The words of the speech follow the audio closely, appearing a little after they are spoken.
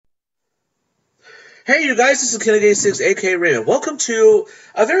Hey you guys, this is Killing86 aka Raymond. Welcome to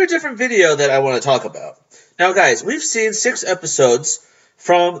a very different video that I want to talk about. Now guys, we've seen 6 episodes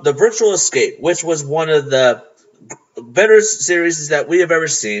from The Virtual Escape, which was one of the better series that we have ever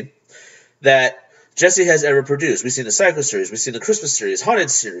seen that Jesse has ever produced. We've seen the Psycho series, we've seen the Christmas series, Haunted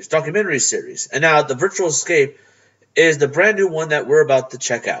series, documentary series, and now The Virtual Escape is the brand new one that we're about to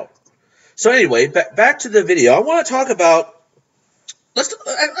check out. So anyway, back to the video. I want to talk about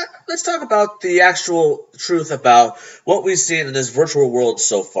Let's talk about the actual truth about what we've seen in this virtual world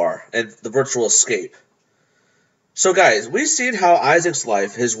so far and the virtual escape. So guys, we've seen how Isaac's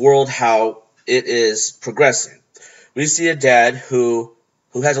life, his world, how it is progressing. We see a dad who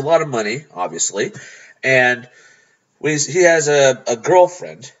has a lot of money, obviously, and he has a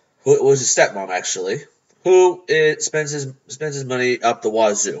girlfriend who was his stepmom actually, who spends his money up the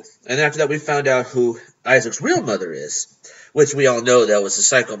wazoo. And after that, we found out who Isaac's real mother is, which we all know that was the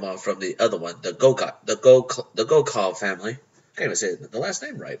psycho mom from the other one, the Gokal family. Can't even say the last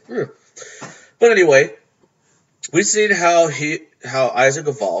name right. But anyway, we've seen how Isaac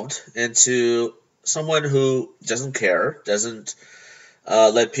evolved into someone who doesn't care, doesn't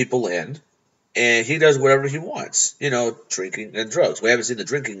let people in, and he does whatever he wants. You know, drinking and drugs. We haven't seen the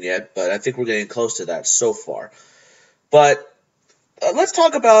drinking yet, but I think we're getting close to that so far. But let's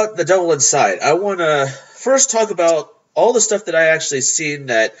talk about the devil inside. I want to first talk about all the stuff that I actually seen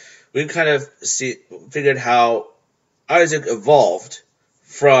that we kind of figured how Isaac evolved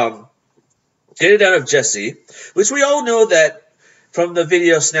from getting out of Jesse, which we all know that from the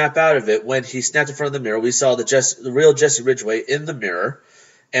video Snap Out of It, when he snapped in front of the mirror, we saw the real Jesse Ridgway in the mirror,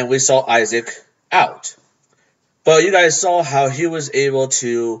 and we saw Isaac out. But you guys saw how he was able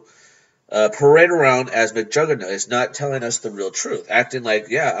to parade around as Mcjuggernuggets, not telling us the real truth, acting like,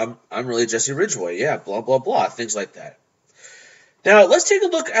 yeah, I'm really Jesse Ridgway, yeah, blah, blah, blah, things like that. Now, let's take a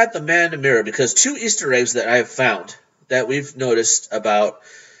look at the man in the mirror, because 2 Easter eggs that I have found that we've noticed about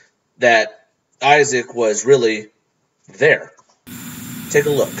that Isaac was really there. Take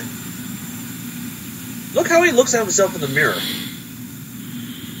a look. Look how he looks at himself in the mirror.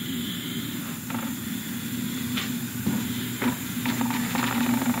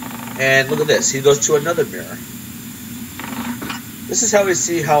 And look at this. He goes to another mirror. This is how we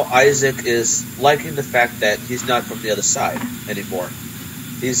see how Isaac is liking the fact that he's not from the other side anymore.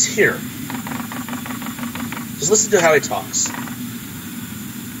 He's here. Just listen to how he talks.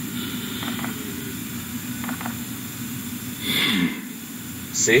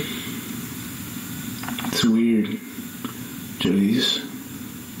 See? It's weird, Joey's.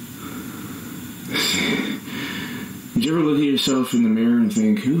 Did you ever look at yourself in the mirror and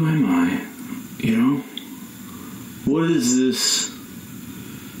think, who am I? You know? What is this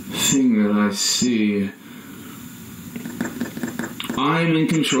thing that I see? I'm in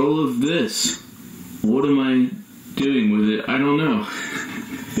control of this. What am I doing with it? I don't know.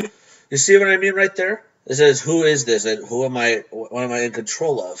 You see what I mean right there? It says, who is this and what am I in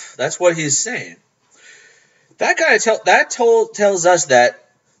control of? That's what he's saying. That guy tells us that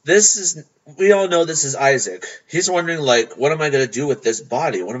we all know this is Isaac. He's wondering, like, what am I going to do with this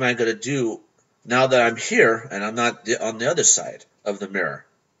body? What am I going to do now that I'm here and I'm not on the other side of the mirror?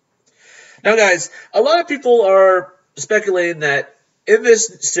 Now, guys, a lot of people are speculating that in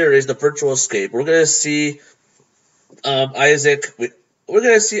this series, The Virtual Escape, we're going to see Isaac. We're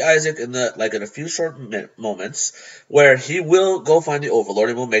going to see Isaac in a few short moments where he will go find the Overlord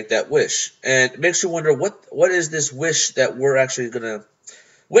and will make that wish. And it makes you wonder, what is this wish that we're actually going to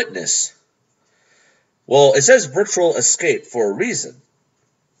witness? Well, it says virtual escape for a reason.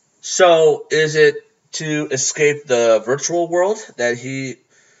 So is it to escape the virtual world that he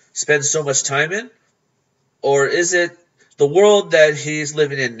spends so much time in? Or is it the world that he's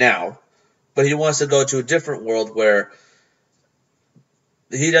living in now, but he wants to go to a different world where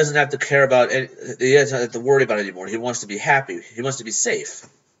he doesn't have to care about he doesn't have to worry about it anymore. He wants to be happy. He wants to be safe.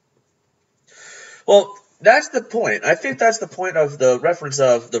 Well, that's the point. I think that's the point of the reference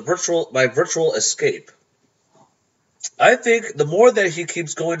of my virtual escape. I think the more that he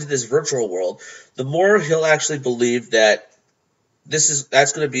keeps going to this virtual world, the more he'll actually believe that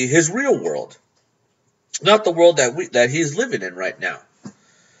that's going to be his real world, not the world that he's living in right now.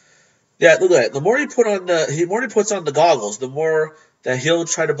 Yeah, look at that. The more he puts on the goggles, the more that he'll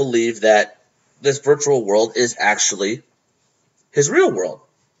try to believe that this virtual world is actually his real world.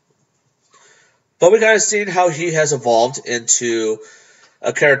 But we kind of seen how he has evolved into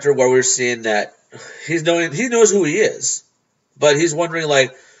a character where we're seeing that he knows who he is, but he's wondering,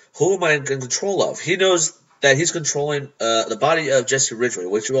 like, who am I in control of? He knows that he's controlling the body of Jesse Ridgway,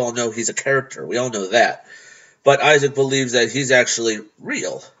 which we all know he's a character. We all know that. But Isaac believes that he's actually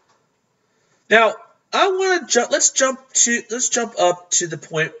real. Now, I want to let's jump up to the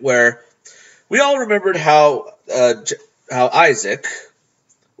point where we all remembered how Isaac.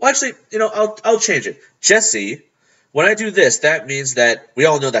 Well, actually, I'll change it. Jesse. When I do this, that means that we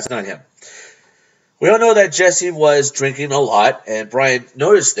all know that's not him. We all know that Jesse was drinking a lot, and Brian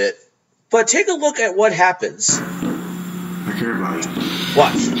noticed it. But take a look at what happens. I care about you.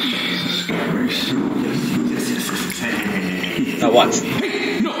 Watch. Now watch.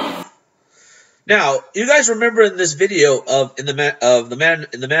 Hey, no. Now, you guys remember in this video of the man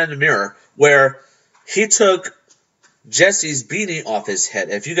in the mirror where he took Jesse's beanie off his head.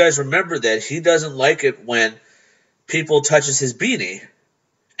 If you guys remember that, he doesn't like it when people touches his beanie.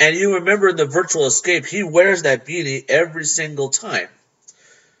 And you remember in the virtual escape, he wears that beanie every single time.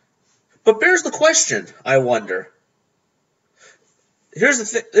 But there's the question, I wonder. Here's the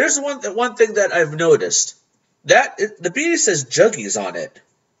thing. There's one thing that I've noticed. The beanie says Juggies on it.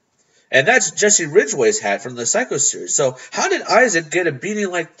 And that's Jesse Ridgway's hat from the Psycho series. So how did Isaac get a beanie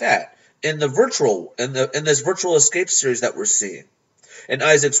like that in this virtual escape series that we're seeing in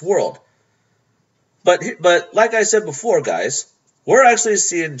Isaac's world? But like I said before, guys, we're actually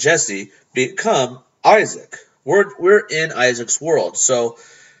seeing Jesse become Isaac. We're in Isaac's world. So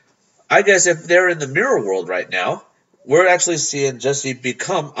I guess if they're in the mirror world right now, we're actually seeing Jesse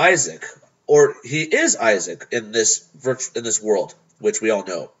become Isaac, or he is Isaac in this world, which we all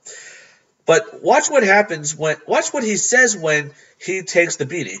know. But watch what happens watch what he says when he takes the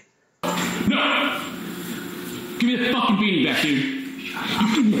beanie. No! Give me the fucking beanie back, dude.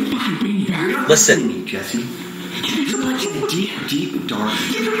 Give me the fucking beanie back. Listen. Jesse. You're like in deep, dark.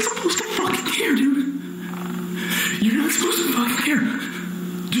 You're not supposed to fucking care, dude. You're not supposed to fucking care.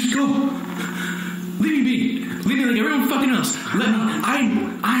 Just go. Leave me be. Leave me like everyone fucking else. Let me.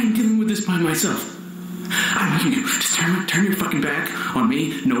 I'm dealing with this by myself. I'm leaving you. Just turn your fucking back on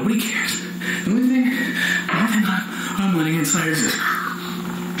me. Nobody cares. The only thing I'm letting inside is this.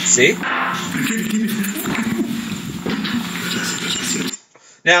 See?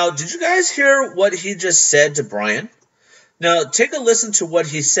 Now, did you guys hear what he just said to Brian? Now, take a listen to what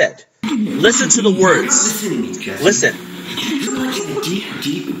he said. Listen to the words. Listen. You're like in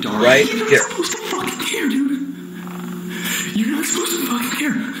deep, dark. Right here. here. You're not supposed to fucking care, dude. You're not supposed to fucking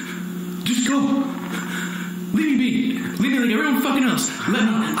care. Just go. Leave me be. Leave me like everyone fucking else. Let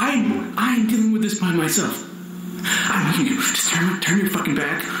me. I'm dealing with this by myself. I'm leaving you. Just turn your fucking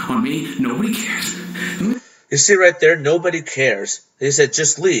back on me. Nobody cares. You see right there, nobody cares. He said,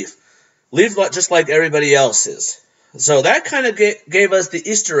 just leave. Leave just like everybody else is. So that kind of gave us the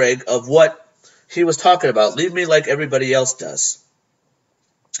Easter egg of what he was talking about. Leave me like everybody else does.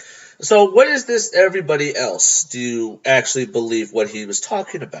 So what is this everybody else? Do you actually believe what he was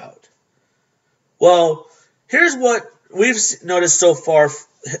talking about? Well, here's what we've noticed so far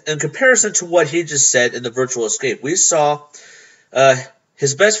in comparison to what he just said in the virtual escape. We saw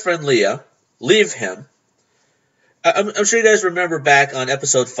his best friend Leah leave him. I'm sure you guys remember back on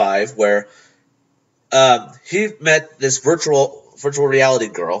episode 5 where he met this virtual reality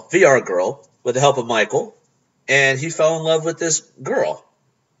girl, VR girl, with the help of Michael, and he fell in love with this girl,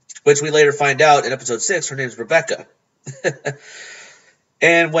 which we later find out in episode 6, her name's Rebecca.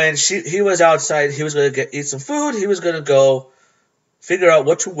 And when he was outside, he was going to eat some food, he was going to go figure out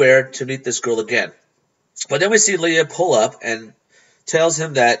what to wear to meet this girl again. But then we see Leah pull up and tells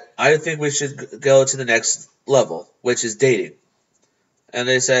him that I think we should go to the next level, which is dating. And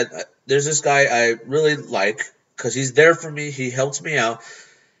they said, there's this guy I really like because he's there for me, he helps me out,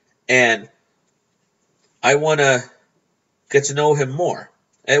 and I want to get to know him more.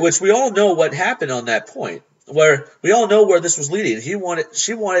 And which we all know what happened on that point, where we all know where this was leading.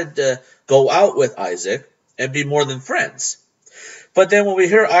 She wanted to go out with Isaac and be more than friends. But then when we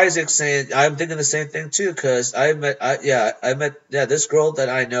hear Isaac saying, I'm thinking the same thing too, because I met this girl that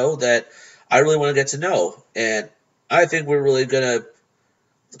I know that I really want to get to know, and I think we're really going to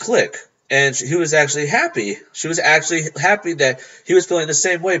click. And he was actually happy. She was actually happy that he was feeling the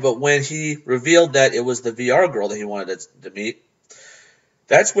same way, but when he revealed that it was the VR girl that he wanted to meet,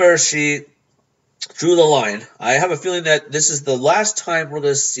 that's where she drew the line. I have a feeling that this is the last time we're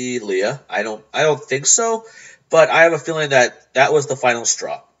going to see Leah. I don't think so, but I have a feeling that that was the final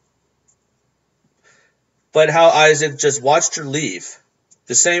straw. But how Isaac just watched her leave,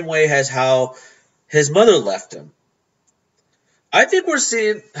 the same way as how his mother left him. I think we're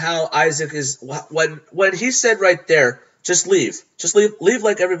seeing how Isaac is, when he said right there, just leave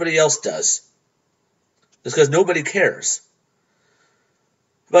like everybody else does. It's because nobody cares.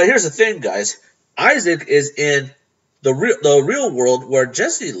 But here's the thing, guys. Isaac is in the real world where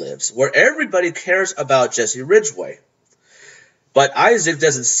Jesse lives, where everybody cares about Jesse Ridgway. But Isaac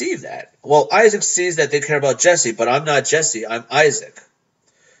doesn't see that. Well, Isaac sees that they care about Jesse, but I'm not Jesse, I'm Isaac.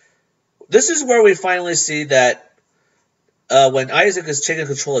 This is where we finally see that when Isaac is taking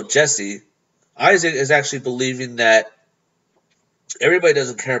control of Jesse, Isaac is actually believing that everybody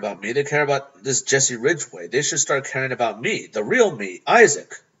doesn't care about me. They care about this Jesse Ridgway. They should start caring about me, the real me,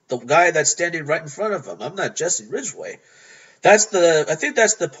 Isaac, the guy that's standing right in front of them. I'm not Jesse Ridgway. I think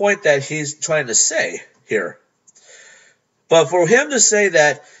that's the point that he's trying to say here. But for him to say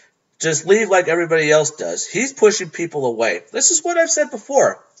that just leave like everybody else does, he's pushing people away. This is what I've said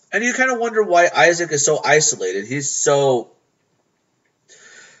before. And you kind of wonder why Isaac is so isolated. He's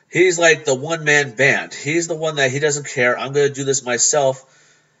like the one-man band. He's the one that he doesn't care. I'm going to do this myself,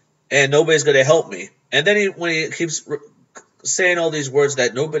 and nobody's going to help me. And then when he keeps saying all these words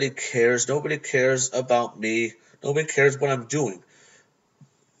that nobody cares about me, nobody cares what I'm doing.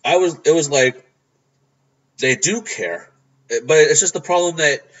 It was like, they do care. But it's just the problem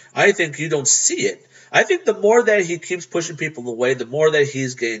that I think you don't see it. I think the more that he keeps pushing people away, the more that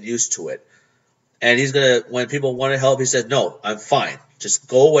he's getting used to it. And he's going to, when people want to help, he says, no, I'm fine. Just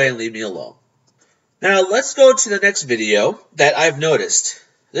go away and leave me alone. Now, let's go to the next video that I've noticed.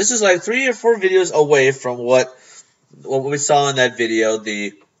 This is like 3 or 4 videos away from what we saw in that video,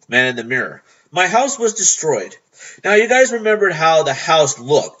 the man in the mirror. My house was destroyed. Now, you guys remembered how the house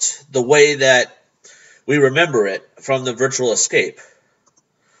looked, the way that we remember it from the virtual escape.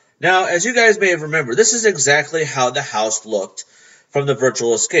 Now, as you guys may have remembered, this is exactly how the house looked from the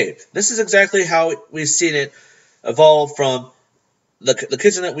virtual escape. This is exactly how we've seen it evolve from the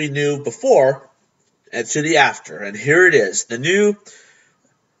kitchen that we knew before and to the after. And here it is, the new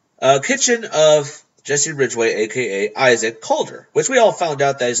kitchen of Jesse Ridgway, a.k.a. Isaac Calder, which we all found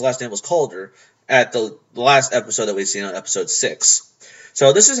out that his last name was Calder at the last episode that we've seen on episode 6.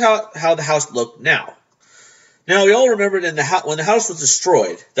 So this is how the house looked now. Now, we all remembered when the house was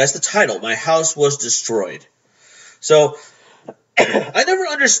destroyed. That's the title. My house was destroyed. So, I never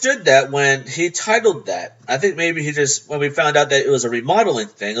understood that when he titled that. I think maybe when we found out that it was a remodeling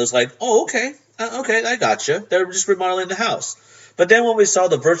thing, it was like, oh, okay, I gotcha. They're just remodeling the house. But then when we saw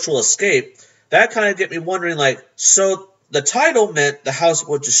the virtual escape, that kind of get me wondering, like, so the title meant the house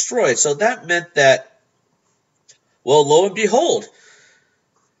was destroyed. So that meant that, well, lo and behold,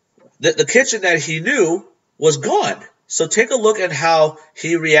 the kitchen that he knew was gone. So take a look at how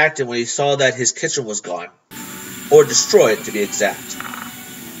he reacted when he saw that his kitchen was gone. Or destroyed, to be exact.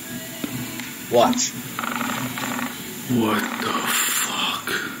 Watch. What the fuck?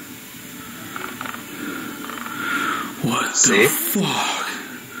 What the fuck?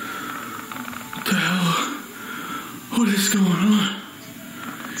 What the hell? What is going on?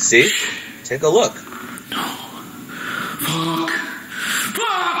 See? Take a look. No. Fuck.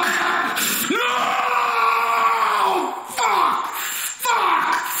 Fuck! No!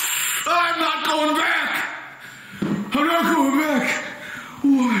 I'm not going back! I'm not going back!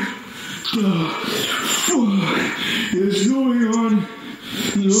 What the fuck is going on?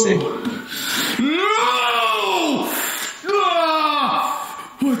 No! No!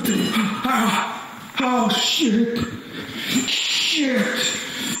 Ah! What the... Oh, shit! Shit!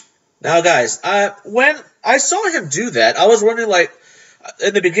 Now, guys, when I saw him do that, I was wondering, like,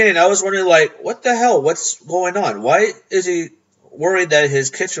 in the beginning, I was wondering, like, what the hell? What's going on? Why is he worried that his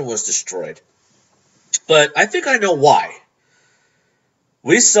kitchen was destroyed? But I think I know why.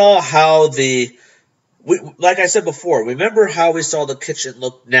 We saw how like I said before, remember how we saw the kitchen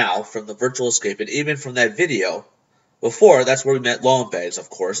look now from the virtual escape, and even from that video before, that's where we met Longbags,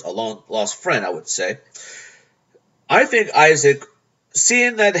 of course, a long-lost friend, I would say. I think Isaac,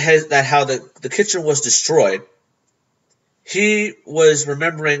 seeing that how the kitchen was destroyed, he was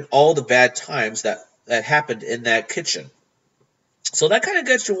remembering all the bad times that happened in that kitchen. So that kind of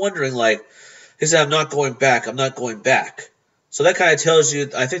gets you wondering, like, he said, I'm not going back, I'm not going back. So that kind of tells you,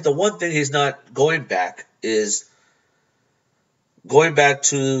 I think the one thing he's not going back is going back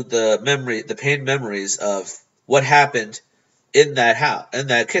to the pain memories of what happened in that house, in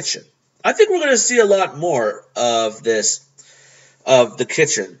that kitchen. I think we're going to see a lot more of this, of the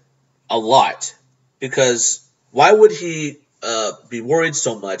kitchen, a lot. Because why would he be worried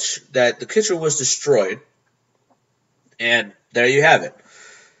so much that the kitchen was destroyed? And there you have it.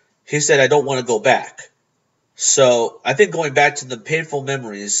 He said, I don't want to go back. So I think going back to the painful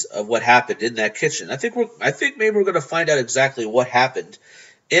memories of what happened in that kitchen, I think maybe we're going to find out exactly what happened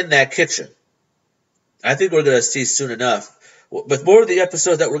in that kitchen. I think we're going to see soon enough. With more of the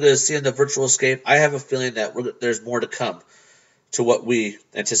episodes that we're going to see in the virtual escape, I have a feeling that there's more to come to what we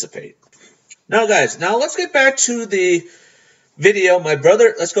anticipate. Now, guys, let's get back to the video, my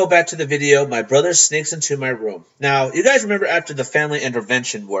brother, let's go back to the video. My brother sneaks into my room. Now, you guys remember after the family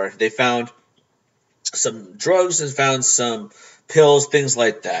intervention where they found some drugs and found some pills, things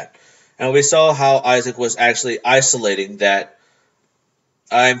like that. And we saw how Isaac was actually isolating that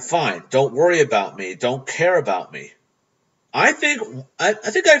I'm fine. Don't worry about me. Don't care about me. I think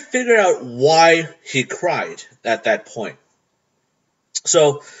I figured out why he cried at that point.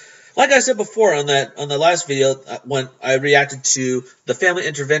 So, like I said before on the last video when I reacted to the family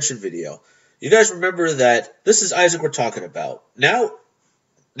intervention video, you guys remember that this is Isaac we're talking about. Now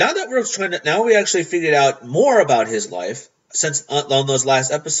that we actually figured out more about his life since on those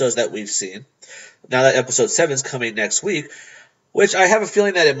last episodes that we've seen. Now that episode 7 is coming next week, which I have a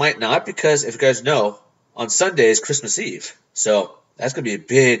feeling that it might not, because if you guys know, on Sunday is Christmas Eve. So that's going to be a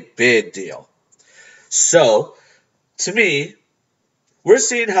big, big deal. So, to me, we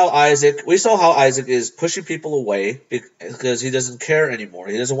saw how Isaac is pushing people away because he doesn't care anymore.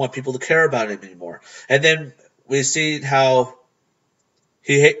 He doesn't want people to care about him anymore. And then we see how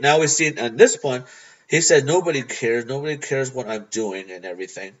now we see on this one, he said nobody cares what I'm doing and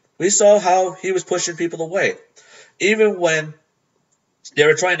everything. We saw how he was pushing people away. Even when they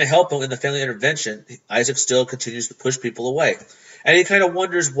were trying to help him in the family intervention, Isaac still continues to push people away. And he kind of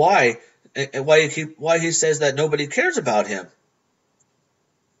wonders why he says that nobody cares about him.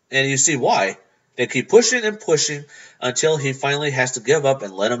 And you see why. They keep pushing and pushing until he finally has to give up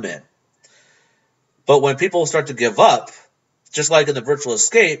and let them in. But when people start to give up, just like in the virtual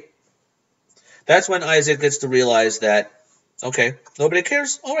escape, that's when Isaac gets to realize that, okay, nobody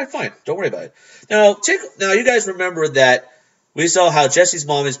cares? All right, fine. Don't worry about it. Now, you guys remember that we saw how Jesse's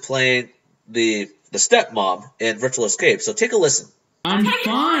mom is playing the stepmom in virtual escape. So take a listen. I'm Take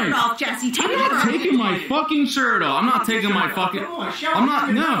fine. your shirt off, Jesse. Take I'm your not shirt taking my fucking shirt off. I'm not taking my fucking...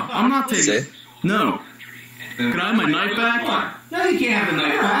 I'm not taking... See? No. Can I have my knife back? No, you can't have the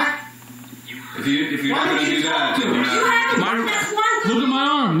knife back. If you're not going to do that, You haven't given us one. Look at my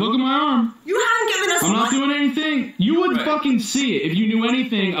arm. Look at my arm. You haven't given us I'm not one. doing anything. You would fucking see it if you knew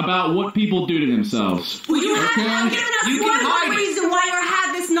anything about what people do to themselves. Well, you haven't Okay. given us You can one hide good it. reason why you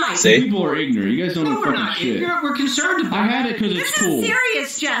had this knife. See? People are ignorant. You guys don't know we're fucking not. shit. We're concerned about I had it because This it's is cool.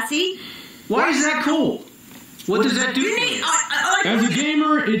 serious, Jesse. Why is that cool? What does that do You for need. you? As a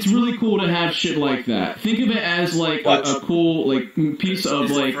gamer, it's really cool to have shit like that. Think of it as like a cool like piece of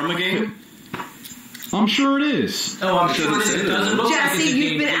Is it like. from a game? I'm sure it is. Oh, I'm sure it doesn't look like Jesse, it's a you've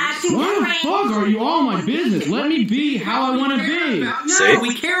game. been acting Why the crazy. fuck are you all my business? Let me be how I want to be. See? No,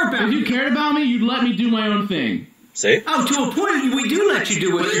 we care about If you you. cared about me, you'd let me do my own thing. See? Oh, to a point, we do let you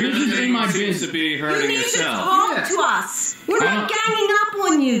do it. This is in my business. to be You hurting need to yourself. talk Yeah. to us. We're I not don't- ganging up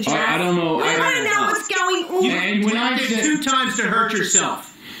on you, Jess. I don't know. We I want to don't know know. what's going on. Yeah, and when I It's said 2 times to hurt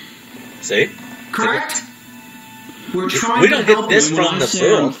yourself. See? Correct? We're trying We to don't get help this you. when from I the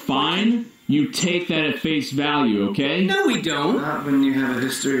say I'm girl. fine, you take that at face value, okay? No, we don't. Not when you have a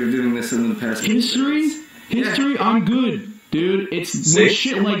history of doing this in the past. History? I'm good, dude. It's See? when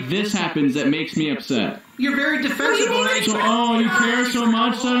shit like this happens that makes me upset. You're very defensive. Well, you when need I- to- So, oh, you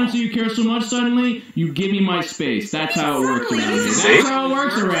care so much suddenly, you give me my space. That's how it works around here. See? That's how it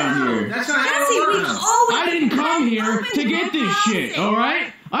works around here. That's not how Jesse, it we've works. always I didn't come here open to get this shit,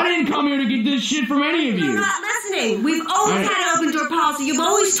 alright? I didn't come here to get this shit from any of You're you. not listening. We've always I- had an open door policy. You've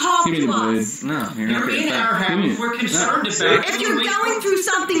always talked Give me to the blade. us. No, you're not You're getting in back. our Give me house. it. We're concerned See? about it. If you're going through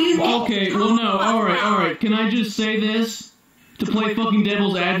something, you need Okay, to well, talk no, to us about it. alright. Can I just say this? To play fucking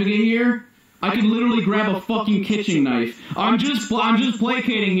devil's advocate here? I could literally grab a fucking kitchen knife. I'm just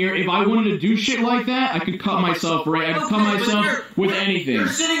placating here. If I wanted to do shit like that, I could cut myself right. I could cut Okay, but myself with You're anything.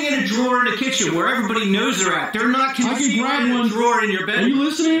 sitting in a drawer in the kitchen where everybody knows they're at. They're not could concealed grab in a one. drawer in your Are bed. you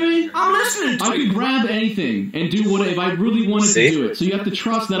listening to me? I'm listening to I you. could grab anything and do what if I really wanted See? to do it. So you have to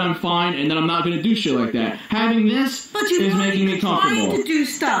trust that I'm fine and that I'm not going to do shit like that. Having this But you is making me trying comfortable. to do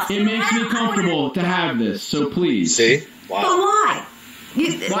stuff. It makes me comfortable to have this. So please. See? But Wow. why? Why do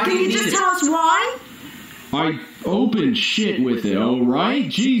Can you you need just it? tell us why? I open shit with it, alright?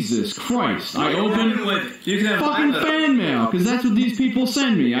 Jesus Christ. I open You can have fucking mine, fan mail, because that's what these people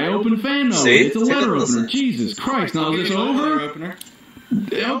send me. I open fan mail. See? It's a letter Listen. opener. Jesus Christ. Now, is this Letter over? opener.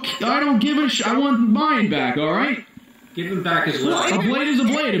 Okay, I don't give a shit. I want mine back, alright? Give him back his A letter. blade is a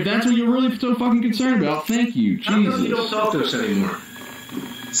blade. If that's what you're really so fucking concerned about, thank you. How come you don't Jesus. talk to us anymore?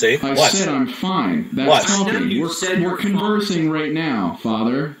 See? I What? said I'm fine. That's What? I know talking. you said We're you're conversing right now,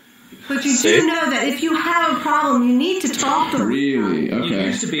 Father. But you See? do know that if you have a problem, you need to talk to us. Really? You Okay.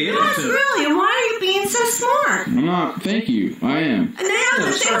 used to be able Yes, to. really. And why are you being so smart? I'm not. Thank you. I am. And now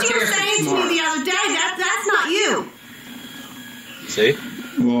the things you were sarcastic saying to smart. me the other day, that's not you. See?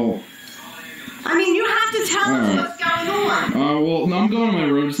 Well, I mean, you have to tell us Alright. what's going going on? Well, no, I'm going to my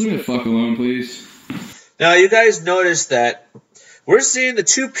room. Just leave me the fuck alone, please. Now, you guys notice that we're seeing the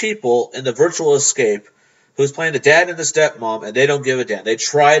two people in the virtual escape who's playing the dad and the stepmom, and they don't give a damn. They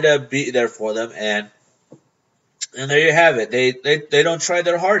try to be there for them, and there you have it. They don't try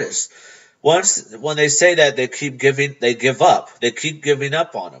their hardest. When they say that, they give up. They keep giving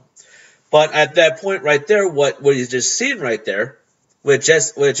up on them. But at that point right there, what you just seen right there, with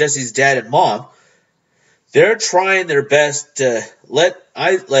Jesse's dad and mom, they're trying their best to let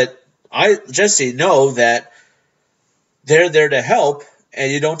Jesse know that they're there to help,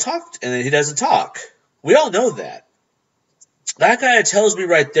 and you don't talk, and he doesn't talk. We all know that. That kind of tells me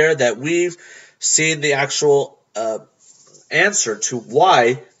right there that we've seen the actual answer to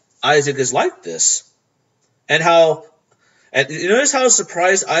why Isaac is like this, and you notice how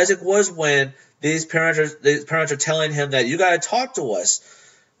surprised Isaac was when these parents are telling him that you got to talk to us.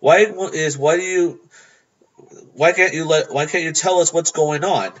 Why can't you tell us what's going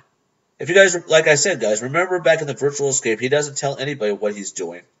on? If you guys, like I said, guys, remember back in the virtual escape, he doesn't tell anybody what he's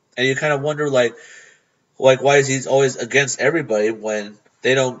doing, and you kind of wonder like why is he always against everybody when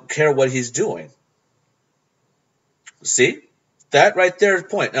they don't care what he's doing? See, that right there is the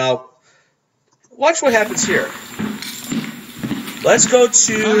point. Now, watch what happens here. Let's go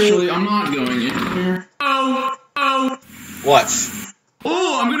to. Actually, I'm not going in here. Watch.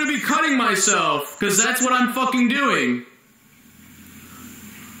 Oh, I'm gonna be cutting myself, because that's what I'm fucking doing.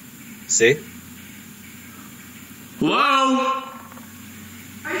 See? Hello?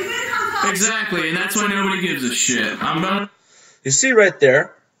 Are you going to come talk? Exactly, and that's why nobody gives a shit. I'm gonna... You see right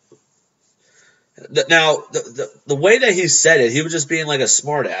there? Now, the way that he said it, he was just being like a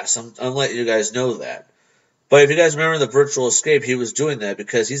smartass. I'm letting you guys know that. But if you guys remember the virtual escape, he was doing that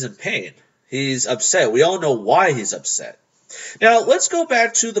because he's in pain. He's upset. We all know why he's upset. Now, let's go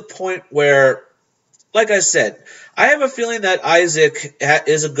back to the point where, like I said, I have a feeling that Isaac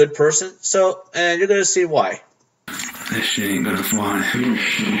is a good person, and you're going to see why. That shit ain't gonna fly.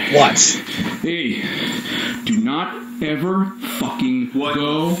 Watch. Hey, do not ever fucking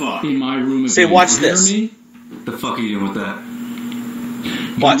go in my room again. Say, watch You hear this. me? The fuck are you doing with that?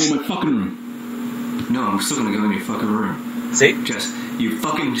 Watch. Go in my fucking room. No, I'm still gonna go in your fucking room. See? Jess, you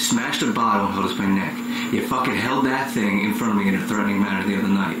fucking smashed a bottle and held us by neck. You fucking held that thing in front of me in a threatening manner the other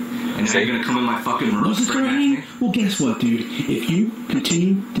night. And now you're gonna come in my fucking room. Was it straight at threatening? me? Well, guess what, dude? If you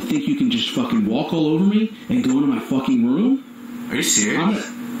continue to think you can just fucking walk all over me and go into my fucking room, Are you serious?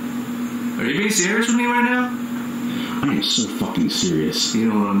 I'm Are you being serious with me right now? I am so fucking serious. You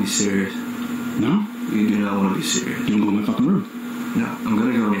don't want to be serious. No? You do not want to be serious. You don't go in my fucking room. No, I'm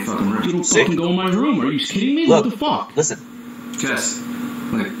gonna go in your fucking You room. don't See? fucking go in my room. Are you kidding me? Look. What the fuck? Listen. Jess,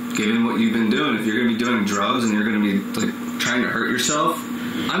 like, given what you've been doing, if you're gonna be doing drugs and you're gonna be, like, trying to hurt yourself,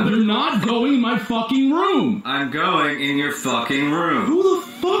 You're not going in my fucking room. I'm going in your fucking room. Who the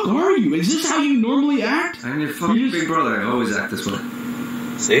fuck are you? Is this how you normally act? I'm your fucking You're just- big brother. I always act this way.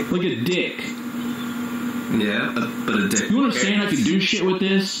 See? Like a dick. Yeah, but a dick. You understand I could do shit with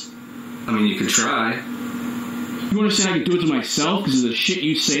this? I mean, you could try. You understand I could do it to myself because of the shit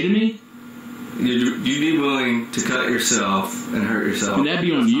you say to me? You'd be willing to cut yourself and hurt yourself. And that'd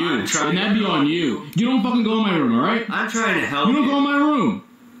be on you. I'm trying And that'd be on you. You don't fucking go in my room, alright? I'm trying to help You don't you. go in my room.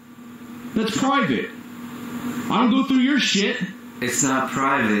 That's private. I don't go through your shit. It's not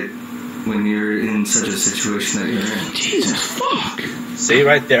private when you're in such a situation that you're in. Jesus fuck. See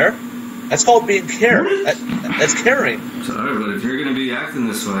right there? That's called being caring. That's caring. Sorry, but if you're gonna be acting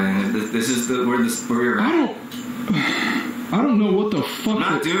this way, and this is where you're at. I don't know what the fuck. I'm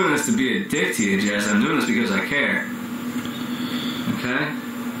not doing this to be a dick to you, Jess. I'm doing this because I care. Okay?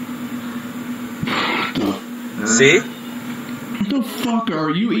 See? What the fuck are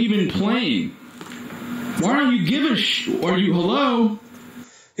you even playing? Why don't you give a Are you hello?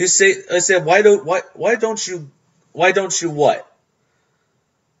 You say, I said, why don't you what?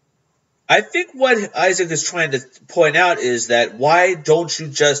 I think what Isaac is trying to point out is that why don't you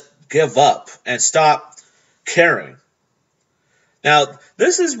just give up and stop caring? Now,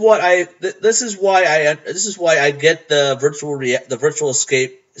 this is why I get the virtual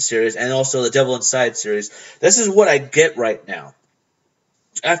escape series and also the Devil Inside series. This is what I get right now.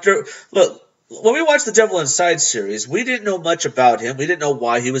 When we watched the Devil Inside series, we didn't know much about him. We didn't know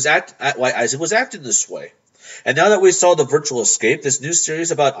why why Isaac was acting this way. And now that we saw the virtual escape, this new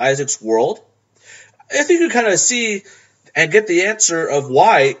series about Isaac's world, I think you kind of see and get the answer of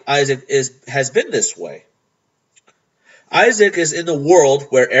why Isaac has been this way. Isaac is in the world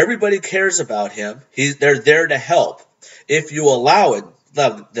where everybody cares about him. They're there to help if you allow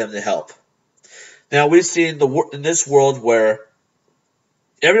them to help. Now we've seen in this world where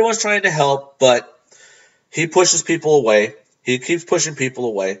everyone's trying to help, but he pushes people away. He keeps pushing people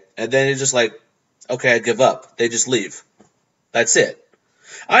away, and then he's just like, okay, I give up. They just leave. That's it.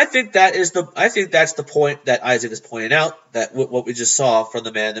 I think that's the point that Isaac is pointing out, that what we just saw from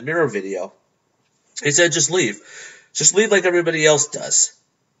the Man in the Mirror video. He said, just leave. Just leave like everybody else does.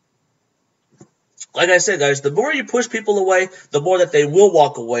 Like I said, guys, the more you push people away, the more that they will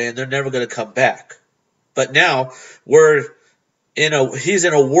walk away and they're never going to come back. But now he's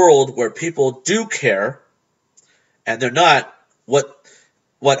in a world where people do care, and they're not what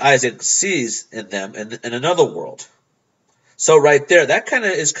Isaac sees in them in another world. So right there, that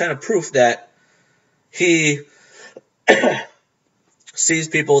is proof that he sees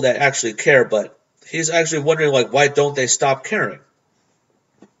people that actually care, but he's actually wondering, like, why don't they stop caring?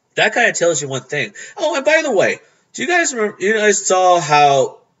 That kind of tells you one thing. Oh, and by the way, do you guys remember? You guys saw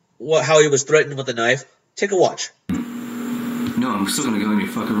how he was threatened with a knife? Take a watch. No, I'm still gonna go in your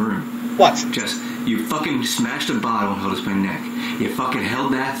fucking room. Watch. Jess, you fucking smashed a bottle and held us by neck. You fucking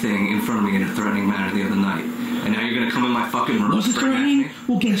held that thing in front of me in a threatening manner the other night. And now you're gonna come in my fucking room? Was it threatening?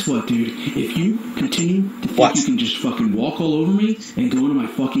 Well, guess what, dude? If you continue to think Watch. you can just fucking walk all over me and go into my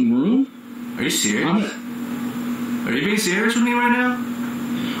fucking room... Are you serious? Are you being serious with me right now?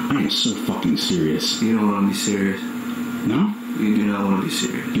 I am so fucking serious. You don't want to be serious. No? You do not want to be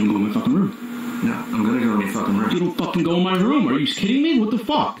serious. You don't go in my fucking room. No, I'm gonna go in your fucking room. You don't fucking go in my room. Are you kidding me? What the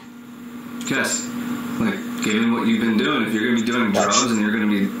fuck? Jess, like, given what you've been doing, if you're gonna be doing drugs and you're gonna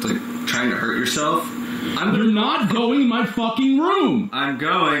be, like, trying to hurt yourself, You're not going in my fucking room. I'm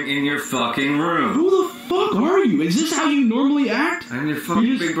going in your fucking room. Who the fuck are you? Is this how you normally act? I'm your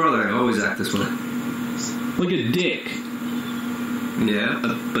fucking big brother. I always act this way. Like a dick. Yeah,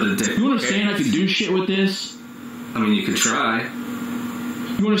 but a dick. You understand I could do shit with this? I mean, you could try.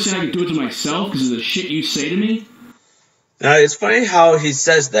 You understand I could do it to myself because of the shit you say to me? Now, it's funny how he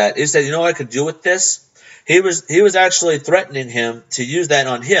says that. He said, you know what I could do with this? He was actually threatening him to use that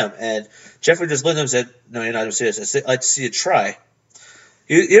on him. And Jeffrey just looked at him and said, no, you're not going to see this. I'd like to see you try.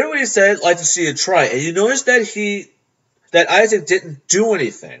 You hear what he said? I'd like to see you try. And you notice that Isaac didn't do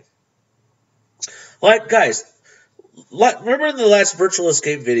anything. Like, guys, remember in the last virtual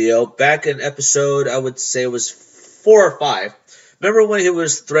escape video, back in episode, I would say it was 4 or 5, remember when he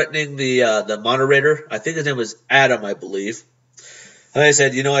was threatening the moderator? I think his name was Adam, I believe. And I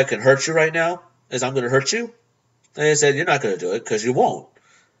said, you know, I can hurt you right now. As I'm going to hurt you. And I said, you're not going to do it because you won't.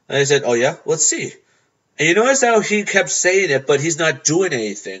 And I said, oh yeah, let's see. And you notice how he kept saying it, but he's not doing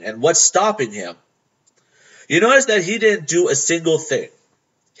anything. And what's stopping him? You notice that he didn't do a single thing.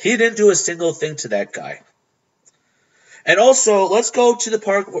 He didn't do a single thing to that guy. And also, let's go to the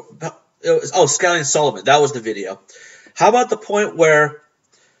part. Scouting Solomon. That was the video. How about the point where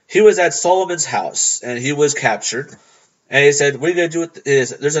he was at Solomon's house and he was captured? And he said, what are you going to do with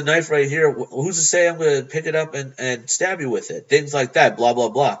this? There's a knife right here. Who's to say I'm going to pick it up and stab you with it? Things like that, blah, blah,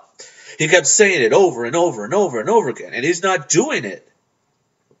 blah. He kept saying it over and over and over and over again. And he's not doing it.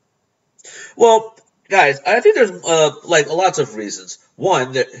 Well, guys, I think there's lots of reasons.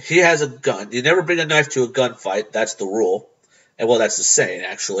 One, that he has a gun. You never bring a knife to a gunfight. That's the rule. And well, that's the saying,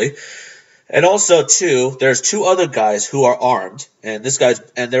 actually. And also, two, there's 2 other guys who are armed. And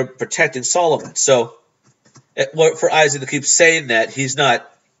they're protecting Solomon. So, for Isaac to keep saying that, he's not,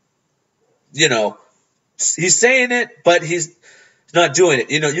 he's saying it, but he's not doing it.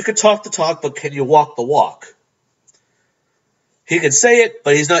 You can talk the talk, but can you walk the walk? He can say it,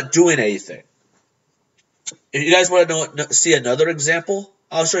 but he's not doing anything. If you guys want to see another example,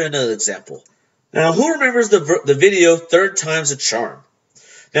 I'll show you another example. Now, who remembers the video, Third Time's a Charm?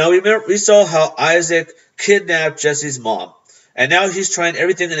 Now, we saw how Isaac kidnapped Jesse's mom, and now he's trying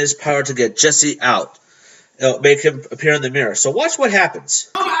everything in his power to get Jesse out. Make him appear in the mirror. So watch what happens.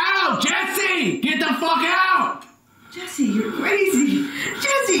 Come out, Jesse! Get the fuck out! Jesse, you're crazy.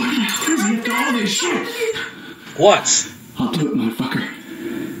 Jesse! Crazy after all this shit. Watch. I'll do it, motherfucker.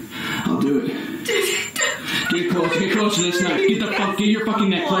 I'll do it. Get close to this knife. Get your fucking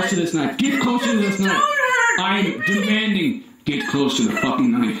neck close to this knife. Get closer to this knife. I'm demanding. Get close to the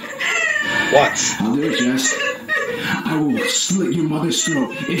fucking knife. Watch. I'll do it, Jess. I will slit your mother's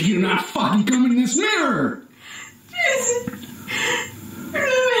throat if you're not fucking coming in this mirror.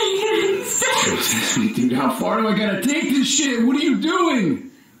 Dude, how far do I gotta take this shit? What are you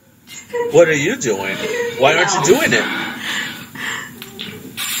doing? What are you doing? Why aren't you doing it?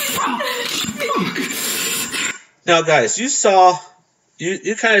 Now, guys,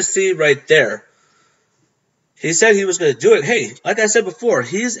 you kind of see right there. He said he was going to do it. Hey, like I said before,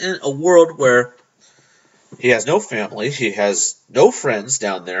 he's in a world where he has no family. He has no friends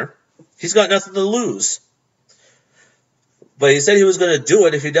down there. He's got nothing to lose. But he said he was going to do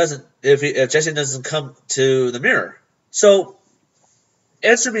it if Jesse doesn't come to the mirror. So,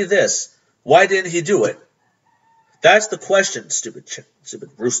 answer me this. Why didn't he do it? That's the question, stupid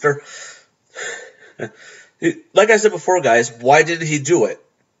rooster. Like I said before, guys, why didn't he do it?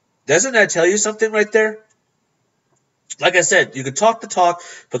 Doesn't that tell you something right there? Like I said, you can talk the talk,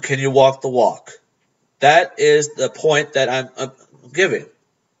 but can you walk the walk? That is the point that I'm giving.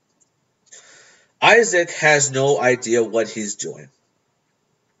 Isaac has no idea what he's doing.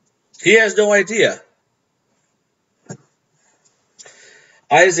 He has no idea.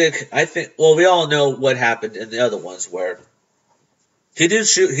 Isaac, I think, well, we all know what happened in the other ones where he did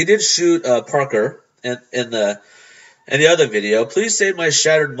shoot Parker in the other video. Please save my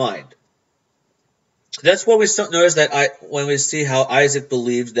shattered mind. That's what we notice when we see how Isaac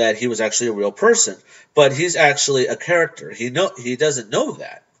believed that he was actually a real person, but he's actually a character. He doesn't know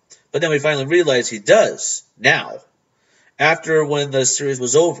that, but then we finally realize he does now, after when the series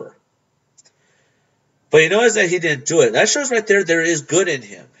was over. But you notice that he didn't do it. That shows right there is good in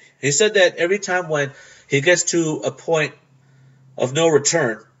him. He said that every time when he gets to a point of no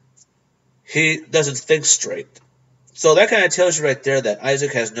return, he doesn't think straight. So that kind of tells you right there that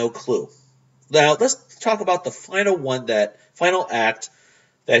Isaac has no clue. Now, let's talk about the final act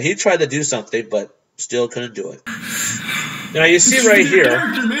that he tried to do something, but still couldn't do it. Now, you see right here.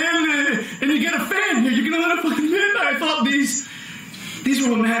 Character, man, and you get a fan here. You're going to let a fucking fan. I thought these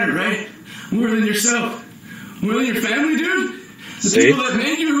were what mattered, right? More than yourself. More than your family, dude. The people that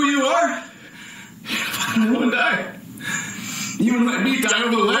made you who you are. Fucking I want to die. You would let me die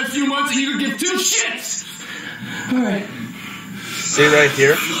over the last few months and you could give two shits. Alright. See right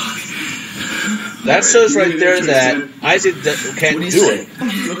here? That shows right there that Isaac can't do it.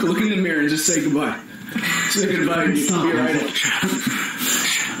 Look in the mirror and just say goodbye. Say goodbye and you can be right.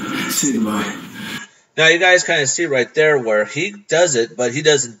 Say goodbye. Now you guys kind of see right there where he does it, but he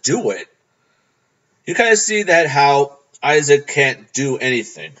doesn't do it. You kind of see that how Isaac can't do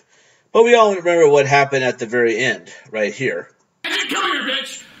anything. But we all remember what happened at the very end, right here. Come here,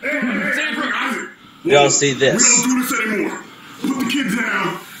 bitch! Hey, we all see this. We don't do this anymore. Put the kids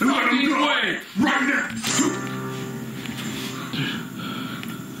down and let them go away right now.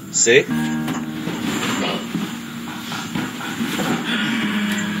 See? What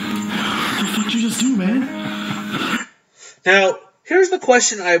the fuck did you just do, man? Now, here's the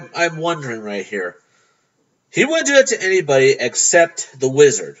question I'm wondering right here. He wouldn't do that to anybody except the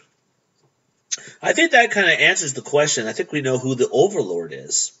wizard. I think that kind of answers the question. I think we know who the Overlord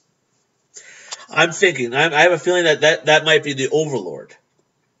is. I'm thinking, I have a feeling that might be the Overlord.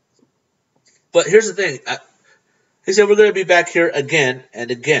 But here's the thing. He said we're going to be back here again and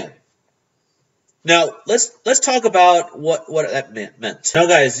again. Now, let's talk about what that meant. Now,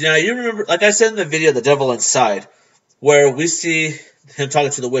 guys, you remember, like I said in the video, The Devil Inside, where we see him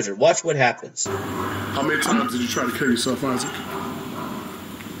talking to the wizard. Watch what happens. How many times did you try to kill yourself, Isaac?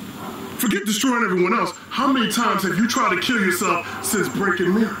 Forget destroying everyone else. How many times have you tried to kill yourself since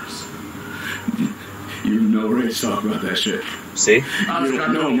breaking mirrors? You know Ray talk about that shit. See? You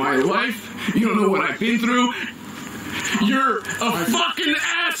don't know my life. You don't know what I've been through. You're a fucking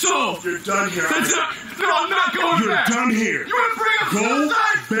asshole. You're done here. That's not. No, I'm not going back. You're done here. You want to bring up Go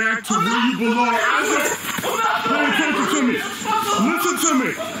suicide? back to where you belong, Isaac. I'm not Pay going attention to me. Listen to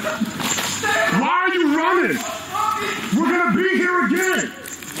me. Why are you running? We're gonna be here again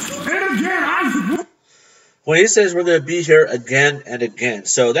and again, Isaac. When he says we're going to be here again and again,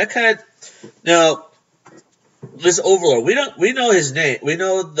 so that kind of now this Overlord, we know his name. We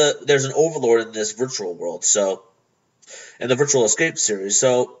know there's an Overlord in this virtual world. So in the Virtual Escape series,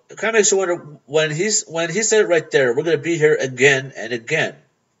 so it kind of makes you wonder when he said it right there. We're going to be here again and again.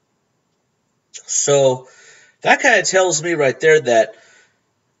 So that kind of tells me right there that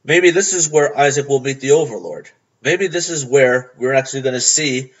maybe this is where Isaac will meet the Overlord. Maybe this is where we're actually going to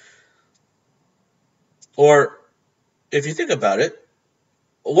see. Or, if you think about it,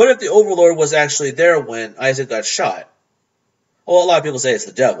 what if the Overlord was actually there when Isaac got shot? Well, a lot of people say it's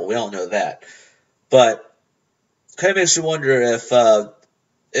the devil. We all know that. But it kind of makes you wonder if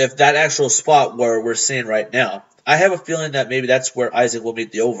that actual spot where we're seeing right now, I have a feeling that maybe that's where Isaac will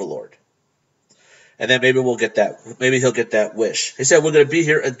meet the Overlord. And then maybe we'll get that. Maybe he'll get that wish. He said we're going to be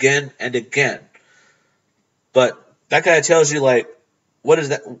here again and again. But that kind of tells you, like, what is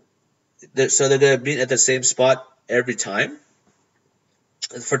that? So they're going to meet at the same spot every time?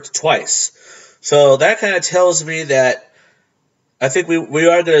 For twice. So that kind of tells me that I think we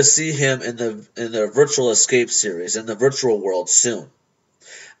are going to see him in the Virtual Escape series, in the virtual world soon.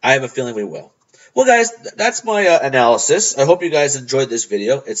 I have a feeling we will. Well, guys, that's my analysis. I hope you guys enjoyed this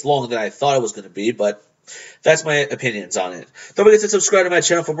video. It's longer than I thought it was going to be, but That's my opinions on it. Don't forget to subscribe to my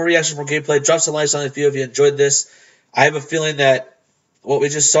channel for more reactions, more gameplay. Drop some likes on the video if you enjoyed this. I have a feeling that what we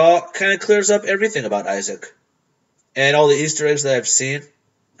just saw kind of clears up everything about Isaac. And all the Easter eggs that I've seen,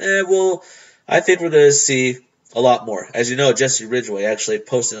 I think we're going to see a lot more. As you know, Jesse Ridgway actually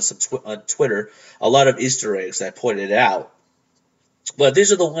posted on Twitter a lot of Easter eggs that I pointed out. But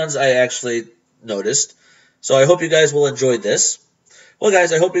these are the ones I actually noticed. So I hope you guys will enjoy this. Well,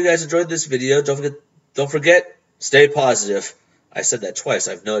 guys, I hope you guys enjoyed this video. Don't forget, stay positive. I said that twice.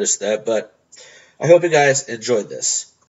 I've noticed that. But I hope you guys enjoyed this.